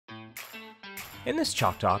In this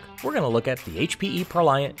Chalk Talk, we're going to look at the HPE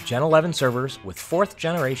ProLiant Gen11 servers with 4th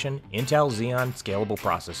generation Intel Xeon Scalable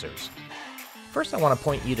processors. First, I want to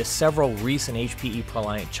point you to several recent HPE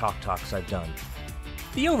ProLiant Chalk Talks I've done.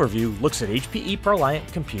 The overview looks at HPE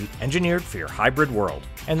ProLiant compute engineered for your hybrid world,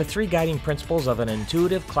 and the 3 guiding principles of an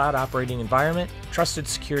intuitive cloud operating environment, trusted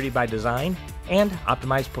security by design, and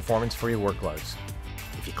optimized performance for your workloads.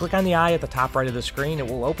 If you click on the eye at the top right of the screen, it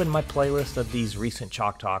will open my playlist of these recent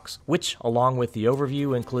Chalk Talks, which, along with the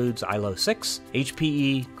overview, includes ILO 6,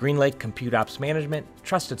 HPE, GreenLake Compute Ops Management,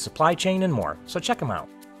 Trusted Supply Chain, and more, so check them out.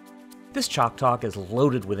 This Chalk Talk is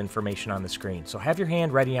loaded with information on the screen, so have your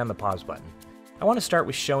hand ready on the pause button. I want to start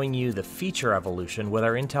with showing you the feature evolution with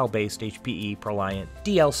our Intel-based HPE ProLiant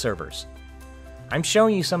DL servers. I'm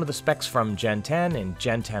showing you some of the specs from Gen 10 and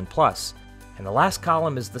Gen 10 Plus, and the last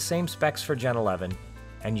column is the same specs for Gen 11,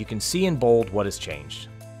 and you can see in bold what has changed.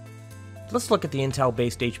 Let's look at the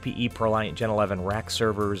Intel-based HPE ProLiant Gen 11 rack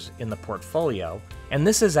servers in the portfolio, and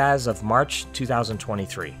this is as of March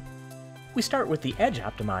 2023. We start with the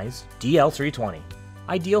edge-optimized DL320,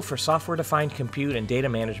 ideal for software-defined compute and data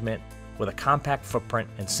management with a compact footprint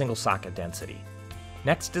and single-socket density.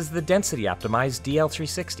 Next is the density-optimized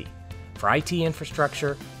DL360 for IT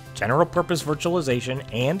infrastructure, general-purpose virtualization,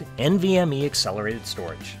 and NVMe accelerated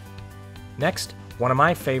storage. Next, one of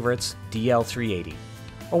my favorites, DL380,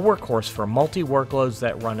 a workhorse for multi-workloads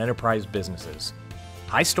that run enterprise businesses,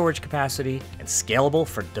 high storage capacity, and scalable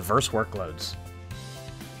for diverse workloads.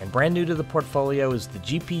 And brand new to the portfolio is the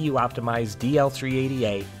GPU-optimized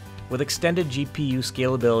DL380A with extended GPU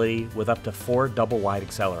scalability with up to 4 double-wide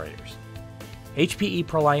accelerators. HPE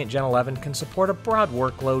ProLiant Gen 11 can support a broad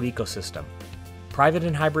workload ecosystem, private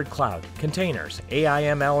and hybrid cloud, containers, AI,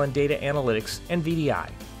 ML and data analytics, and VDI,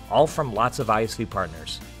 all from lots of ISV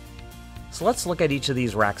partners. So let's look at each of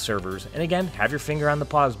these rack servers, and again, have your finger on the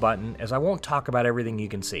pause button as I won't talk about everything you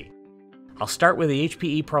can see. I'll start with the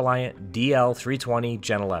HPE ProLiant DL320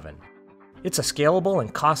 Gen 11. It's a scalable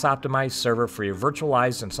and cost-optimized server for your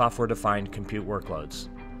virtualized and software-defined compute workloads.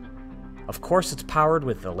 Of course, it's powered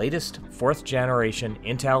with the latest 4th generation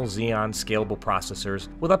Intel Xeon Scalable processors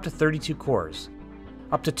with up to 32 cores,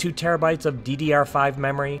 up to 2 terabytes of DDR5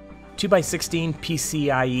 memory, 2x16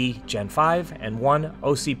 PCIe Gen 5, and 1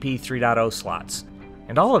 OCP 3.0 slots.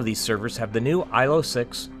 And all of these servers have the new ILO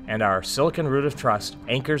 6, and our Silicon Root of Trust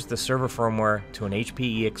anchors the server firmware to an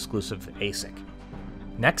HPE exclusive ASIC.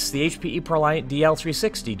 Next, the HPE ProLiant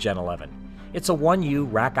DL360 Gen 11. It's a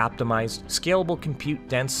 1U rack-optimized, scalable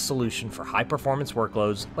compute-dense solution for high-performance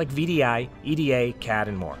workloads like VDI, EDA, CAD,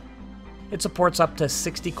 and more. It supports up to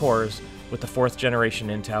 60 cores with the 4th generation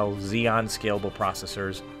Intel Xeon Scalable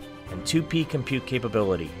processors and 2P compute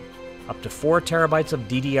capability, up to 4 terabytes of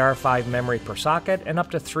DDR5 memory per socket, and up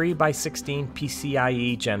to 3x16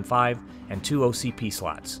 PCIe Gen 5 and 2 OCP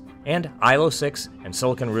slots, and ILO 6 and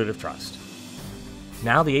Silicon Root of Trust.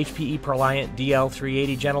 Now the HPE ProLiant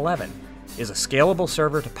DL380 Gen 11 is a scalable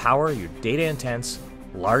server to power your data-intense,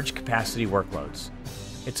 large-capacity workloads.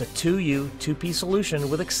 It's a 2U, 2P solution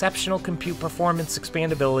with exceptional compute performance,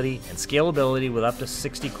 expandability, and scalability with up to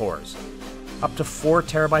 60 cores, up to 4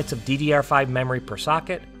 terabytes of DDR5 memory per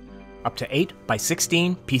socket, up to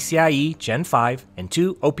 8x16 PCIe Gen 5 and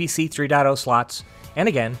 2 OPC 3.0 slots, and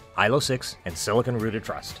again, ILO 6 and Silicon Root of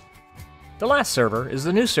Trust. The last server is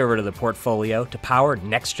the new server to the portfolio to power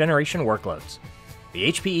next-generation workloads,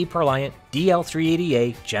 the HPE ProLiant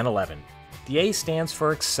DL380A Gen 11. The A stands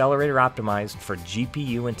for Accelerator Optimized for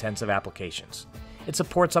GPU-intensive applications. It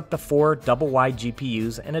supports up to 4 double-wide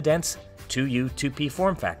GPUs and a dense 2U, 2P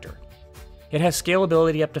form factor. It has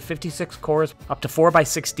scalability up to 56 cores, up to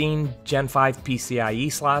 4x16 Gen 5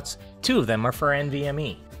 PCIe slots, 2 of them are for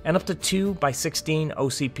NVMe, and up to 2x16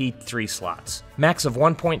 OCP 3 slots, max of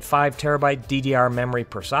 1.5 terabyte DDR memory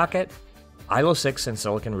per socket, ILO 6 and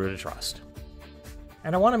Silicon Root of Trust.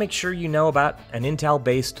 And I want to make sure you know about an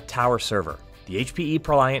Intel-based tower server, the HPE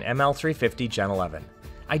ProLiant ML350 Gen 11,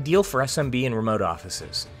 ideal for SMB and remote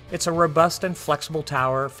offices. It's a robust and flexible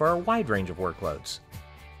tower for a wide range of workloads.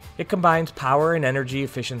 It combines power and energy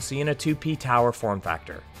efficiency in a 2P tower form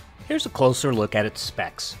factor. Here's a closer look at its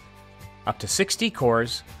specs. Up to 60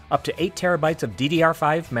 cores, up to 8 terabytes of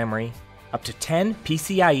DDR5 memory, up to 10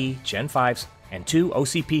 PCIe Gen 5s and 2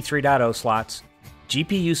 OCP 3.0 slots,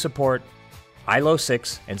 GPU support, ILO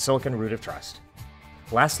 6 and Silicon Root of Trust.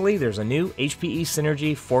 Lastly, there's a new HPE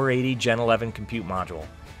Synergy 480 Gen 11 compute module.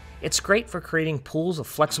 It's great for creating pools of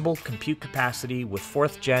flexible compute capacity with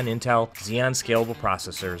 4th gen Intel Xeon Scalable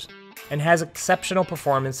processors, and has exceptional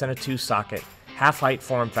performance in a 2-socket, half-height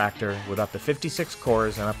form factor with up to 56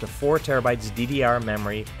 cores and up to 4 terabytes DDR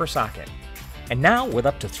memory per socket. And now, with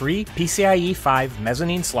up to 3 PCIe 5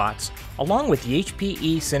 mezzanine slots, along with the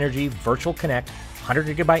HPE Synergy Virtual Connect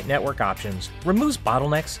 100GB network options, removes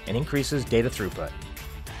bottlenecks and increases data throughput.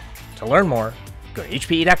 To learn more, go to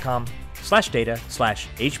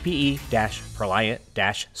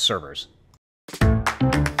hpe.com/data/HPE-ProLiant-servers.